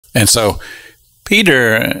And so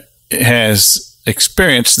Peter has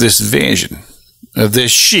experienced this vision of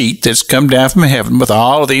this sheet that's come down from heaven with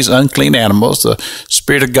all of these unclean animals. The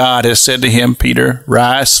Spirit of God has said to him, Peter,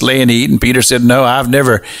 rise, slay, and eat. And Peter said, no, I've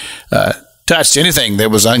never touched anything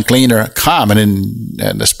that was unclean or common.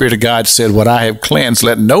 And the Spirit of God said, what I have cleansed,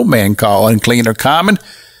 let no man call unclean or common.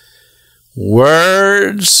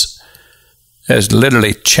 Words has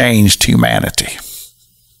literally changed humanity.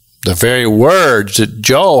 The very words that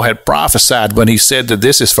Joel had prophesied when he said that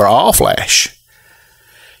this is for all flesh.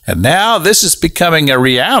 And now this is becoming a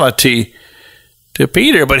reality to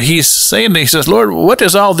Peter, but he's saying, he says, Lord, what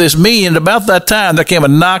does all this mean? And about that time, there came a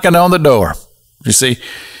knocking on the door. You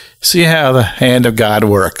see how the hand of God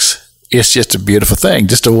works. It's just a beautiful thing,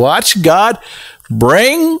 just to watch God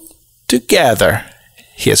bring together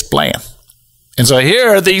his plan. And so here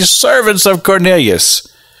are these servants of Cornelius,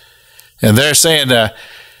 and they're saying,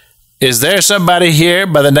 is there somebody here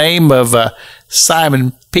by the name of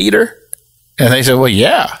Simon Peter? And they said, well,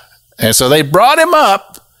 yeah. And so they brought him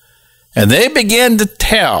up, and they began to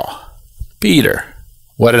tell Peter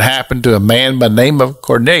what had happened to a man by the name of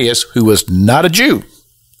Cornelius, who was not a Jew,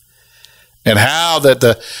 and how that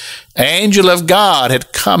the angel of God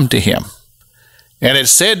had come to him and had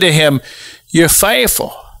said to him, you're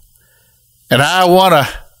faithful, and I want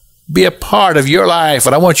to be a part of your life,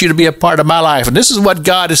 and I want you to be a part of my life. And this is what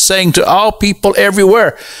God is saying to all people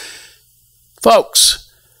everywhere.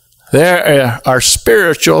 Folks, there are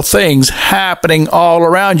spiritual things happening all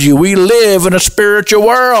around you. We live in a spiritual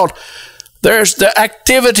world. There's the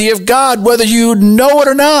activity of God, whether you know it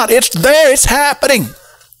or not. It's there. It's happening.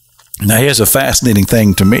 Now, here's a fascinating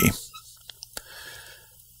thing to me.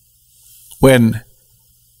 When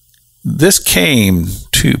this came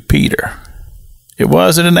to Peter, it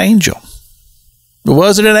wasn't an angel. It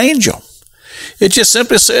wasn't an angel. It just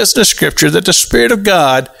simply says in the Scripture that the Spirit of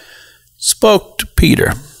God spoke to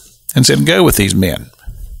Peter and said, go with these men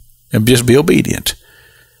and just be obedient.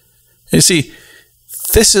 You see,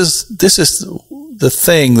 this is the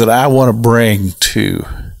thing that I want to bring to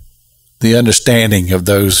the understanding of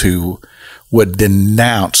those who would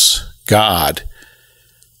denounce God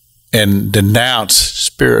and denounce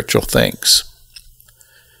spiritual things.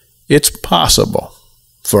 It's possible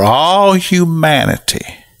for all humanity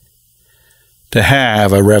to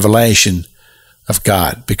have a revelation of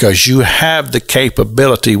God, because you have the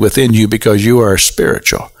capability within you, because you are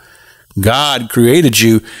spiritual. God created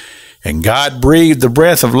you, and God breathed the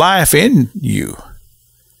breath of life in you.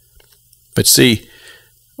 But see,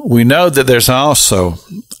 we know that there's also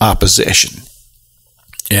opposition,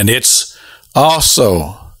 and it's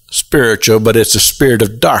also spiritual, but it's a spirit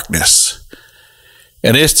of darkness.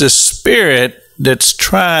 And it's the spirit that's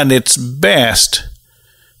trying its best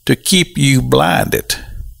to keep you blinded,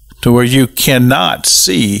 to where you cannot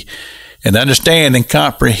see and understand and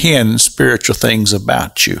comprehend spiritual things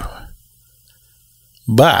about you.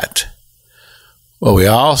 But well, we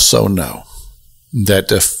also know that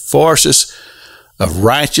the forces of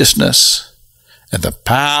righteousness and the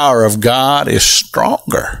power of God is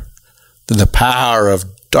stronger than the power of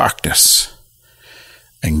darkness.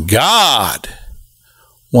 And God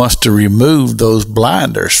wants to remove those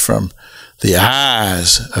blinders from the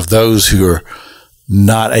eyes of those who are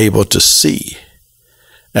not able to see.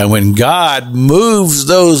 And when God moves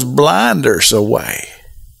those blinders away,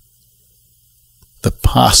 the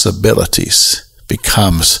possibilities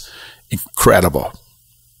becomes incredible.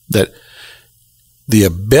 That the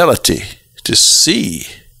ability to see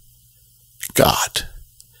God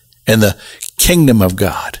and the kingdom of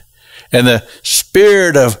God and the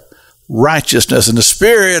spirit of righteousness and the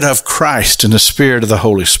spirit of Christ and the spirit of the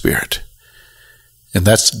Holy Spirit. And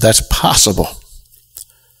that's possible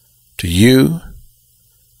to you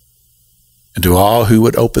and to all who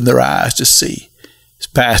would open their eyes to see. It's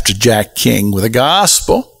Pastor Jack King with the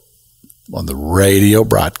gospel on the radio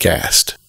broadcast.